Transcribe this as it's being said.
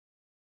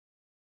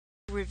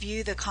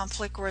Review the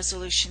conflict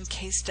resolution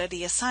case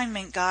study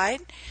assignment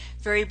guide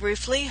very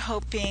briefly,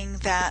 hoping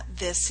that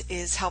this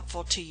is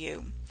helpful to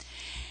you.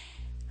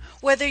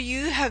 Whether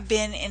you have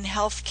been in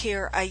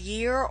healthcare a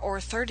year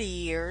or 30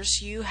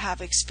 years, you have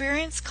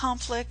experienced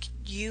conflict,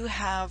 you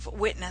have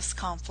witnessed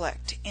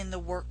conflict in the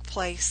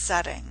workplace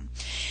setting.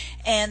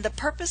 And the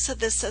purpose of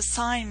this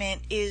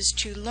assignment is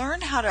to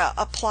learn how to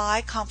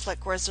apply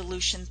conflict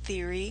resolution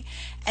theory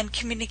and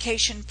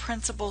communication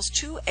principles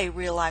to a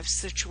real-life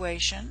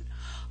situation.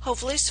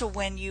 Hopefully, so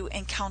when you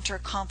encounter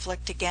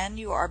conflict again,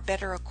 you are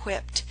better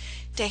equipped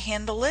to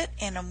handle it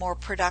in a more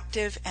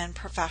productive and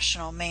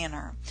professional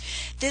manner.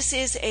 This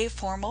is a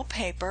formal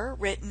paper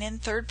written in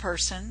third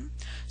person,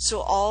 so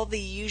all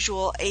the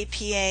usual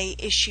APA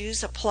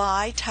issues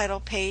apply: title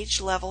page,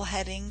 level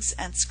headings,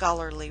 and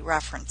scholarly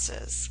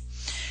references.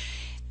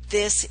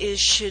 This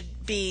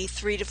should be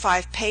 3 to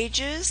 5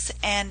 pages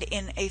and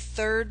in a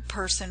third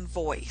person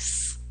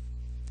voice.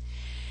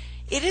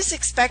 It is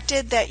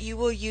expected that you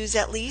will use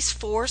at least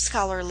 4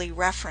 scholarly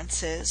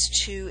references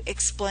to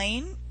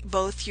explain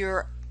both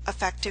your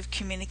effective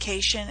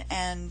communication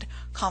and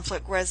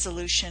conflict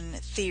resolution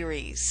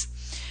theories.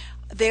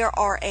 There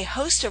are a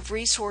host of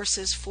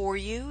resources for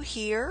you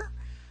here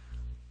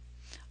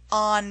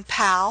on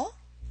PAL,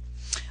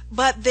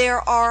 but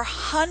there are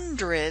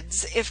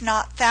hundreds, if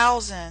not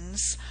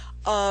thousands,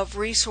 of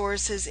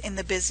resources in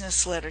the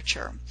business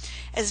literature.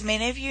 As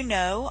many of you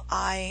know,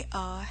 I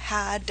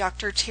had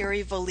Dr.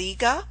 Terry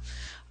Valiga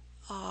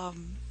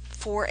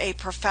for a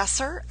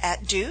professor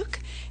at Duke,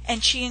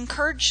 and she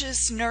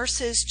encourages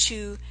nurses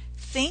to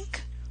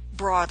think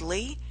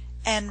broadly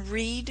and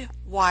read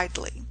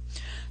widely.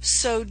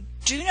 So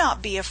do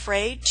not be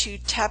afraid to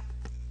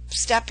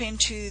step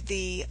into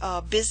the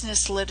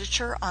business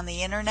literature on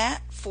the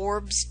internet,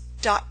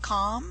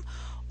 Forbes.com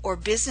or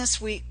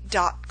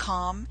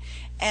businessweek.com,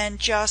 and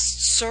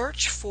just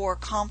search for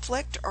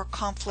conflict or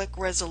conflict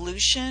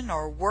resolution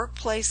or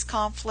workplace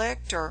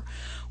conflict or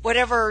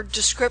whatever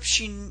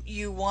description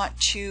you want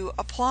to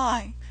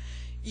apply.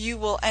 You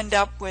will end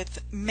up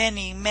with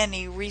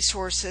many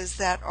resources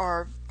that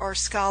are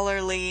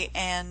scholarly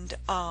and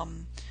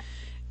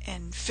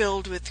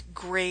filled with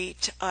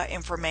great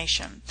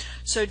information.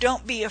 So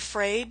don't be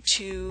afraid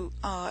to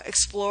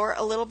explore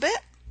a little bit.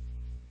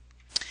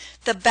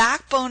 The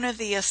backbone of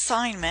the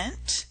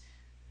assignment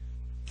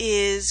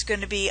is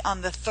going to be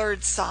on the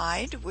third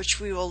side, which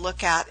we will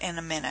look at in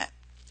a minute.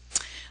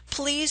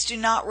 Please do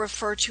not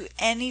refer to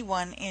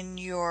anyone in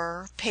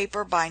your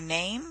paper by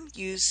name.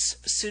 Use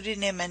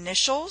pseudonym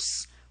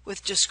initials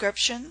with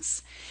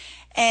descriptions.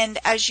 And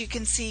as you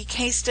can see,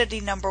 case study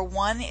number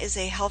 1 is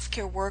a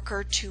healthcare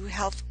worker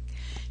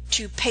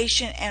to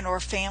patient and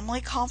or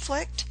family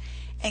conflict,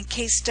 and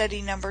case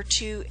study number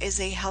 2 is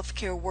a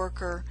healthcare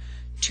worker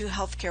to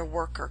healthcare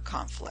worker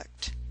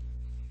conflict.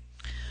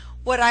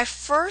 What I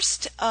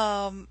first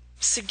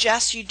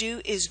suggest you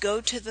do is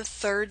go to the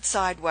third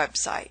side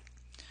website.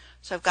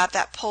 So I've got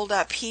that pulled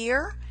up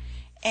here,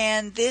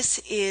 and this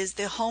is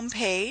the home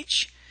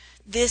page.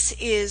 This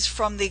is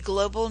from the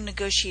Global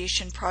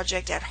Negotiation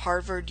Project at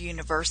Harvard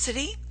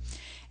University,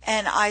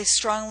 and I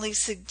strongly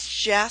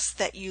suggest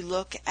that you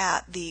look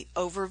at the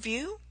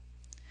overview,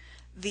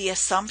 the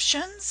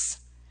assumptions,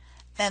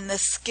 and the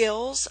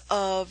skills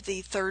of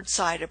the third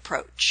side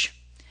approach.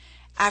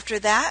 After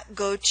that,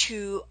 go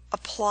to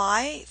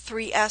apply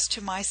 3S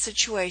to my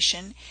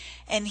situation,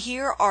 and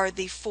here are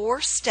the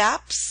 4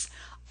 steps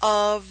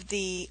of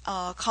the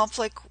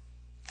conflict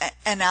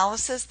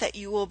analysis that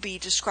you will be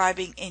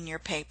describing in your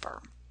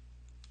paper.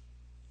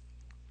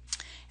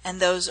 And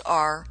those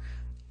are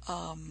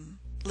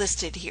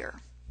listed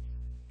here.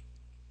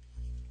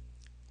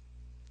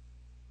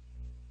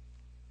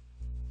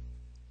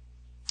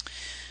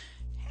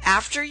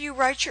 After you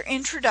write your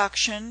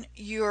introduction,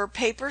 your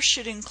paper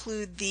should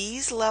include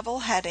these level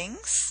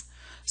headings.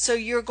 So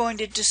you're going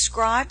to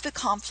describe the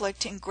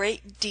conflict in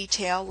great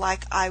detail,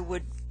 like I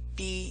would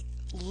be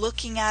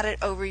looking at it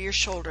over your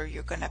shoulder.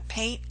 You're going to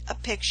paint a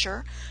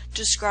picture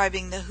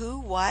describing the who,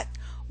 what,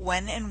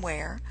 when, and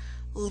where.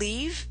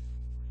 Leave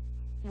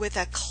with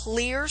a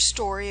clear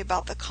story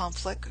about the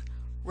conflict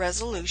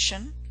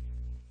resolution.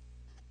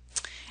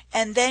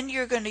 And then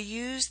you're going to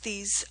use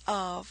these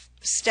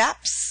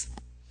steps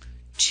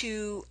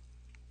to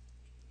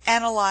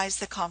analyze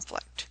the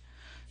conflict.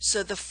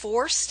 So the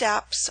 4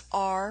 steps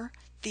are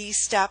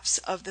these steps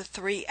of the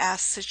 3S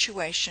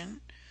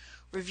situation.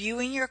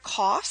 Reviewing your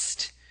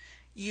cost.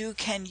 You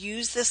can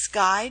use this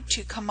guide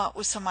to come up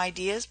with some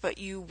ideas, but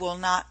you will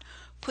not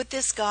put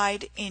this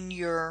guide in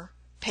your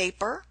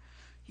paper.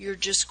 You're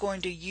just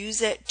going to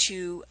use it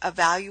to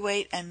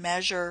evaluate and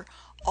measure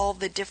all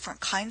the different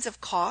kinds of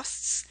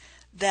costs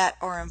that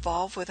are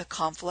involved with a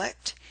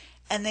conflict,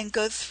 and then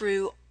go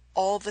through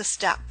all the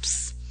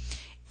steps.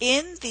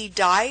 In the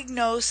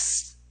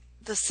diagnose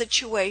the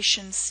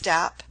situation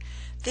step,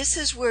 this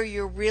is where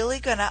you're really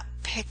going to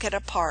pick it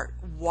apart.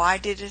 Why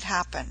did it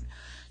happen?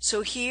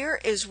 So here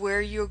is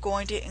where you're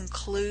going to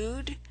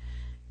include,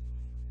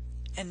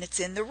 and it's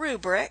in the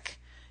rubric,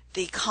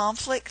 the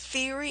conflict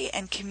theory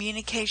and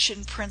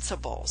communication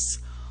principles.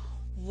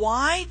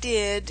 Why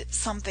did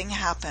something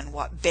happen?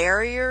 What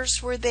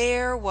barriers were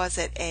there? Was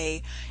it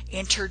a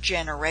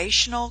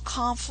intergenerational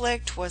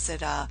conflict? Was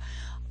it a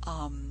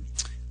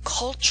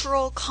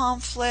cultural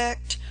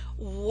conflict?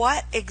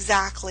 What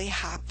exactly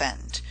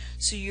happened?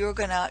 So you're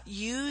going to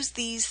use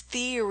these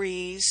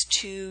theories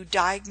to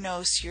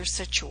diagnose your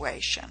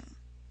situation.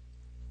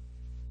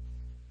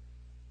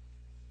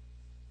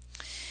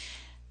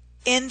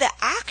 In the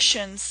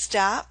action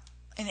step,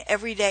 in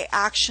everyday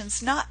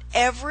actions, not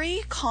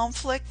every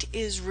conflict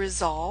is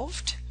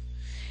resolved,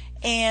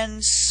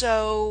 and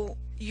so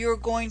you're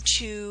going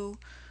to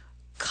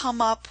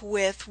come up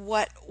with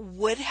what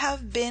would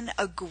have been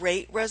a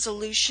great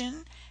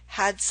resolution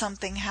had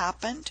something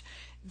happened.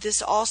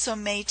 This also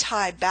may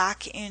tie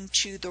back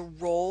into the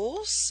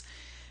roles.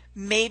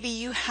 Maybe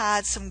you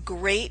had some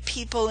great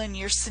people in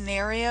your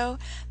scenario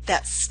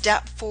that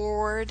stepped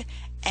forward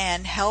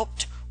and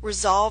helped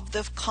resolve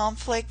the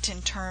conflict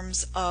in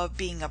terms of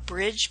being a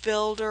bridge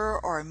builder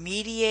or a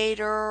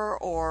mediator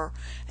or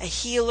a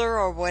healer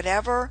or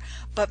whatever,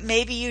 but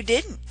maybe you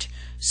didn't.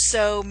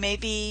 So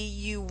maybe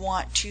you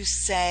want to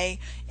say,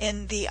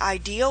 in the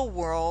ideal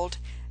world,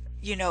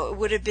 you know, it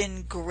would have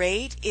been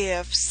great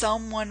if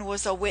someone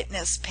was a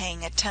witness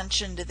paying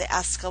attention to the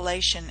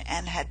escalation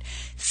and had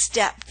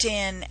stepped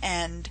in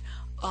and,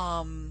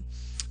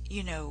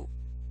 you know,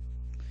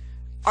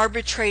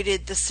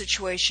 arbitrated the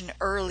situation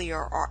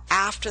earlier or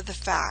after the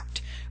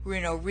fact,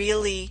 you know,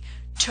 really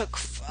took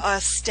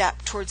a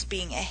step towards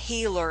being a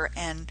healer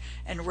and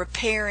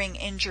repairing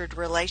injured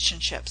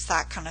relationships,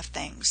 that kind of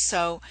thing.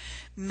 So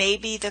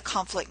maybe the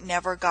conflict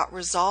never got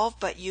resolved,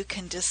 but you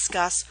can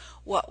discuss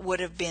what would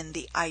have been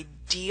the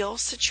ideal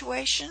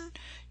situation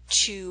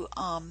to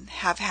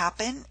have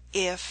happen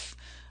if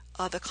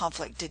the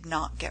conflict did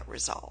not get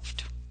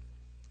resolved.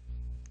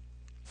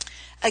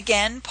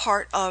 Again,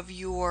 part of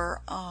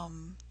your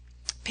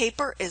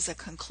paper is a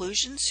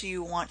conclusion, so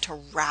you want to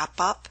wrap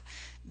up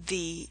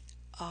the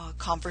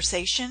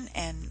conversation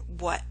and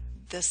what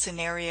the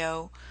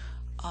scenario,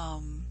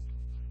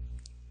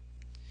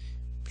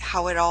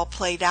 how it all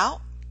played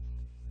out.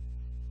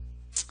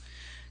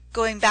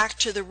 Going back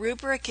to the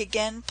rubric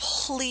again,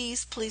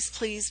 please, please,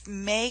 please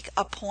make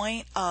a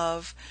point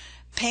of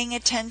paying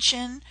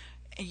attention,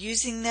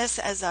 using this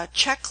as a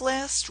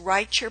checklist.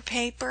 Write your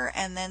paper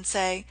and then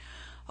say,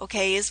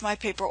 okay, is my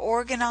paper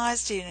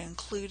organized? Did it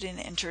include an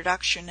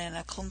introduction and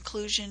a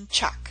conclusion?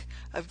 Check.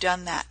 I've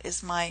done that.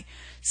 Is my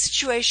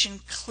situation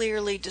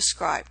clearly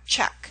described?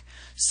 Check.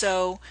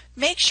 So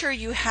make sure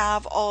you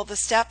have all the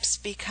steps,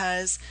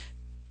 because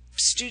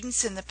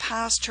students in the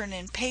past turn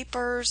in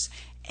papers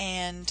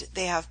and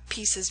they have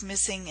pieces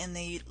missing and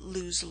they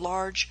lose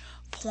large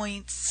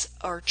points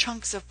or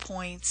chunks of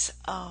points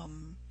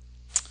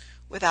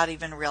without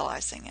even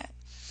realizing it.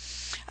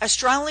 I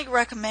strongly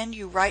recommend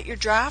you write your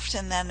draft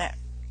and then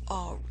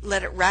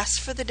let it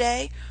rest for the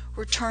day.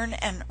 Return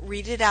and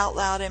read it out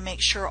loud and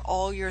make sure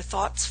all your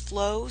thoughts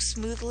flow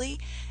smoothly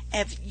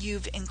if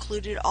you've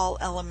included all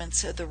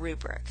elements of the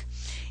rubric.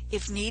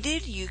 If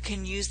needed, you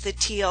can use the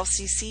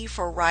TLCC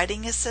for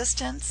writing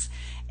assistance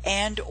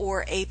and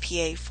or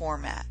APA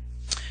format.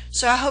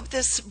 So I hope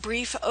this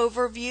brief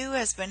overview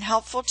has been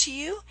helpful to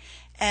you,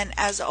 and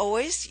as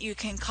always, you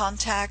can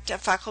contact a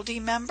faculty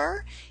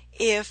member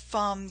if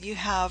you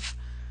have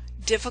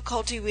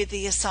difficulty with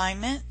the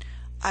assignment.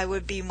 I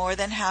would be more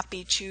than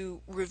happy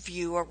to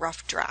review a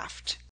rough draft.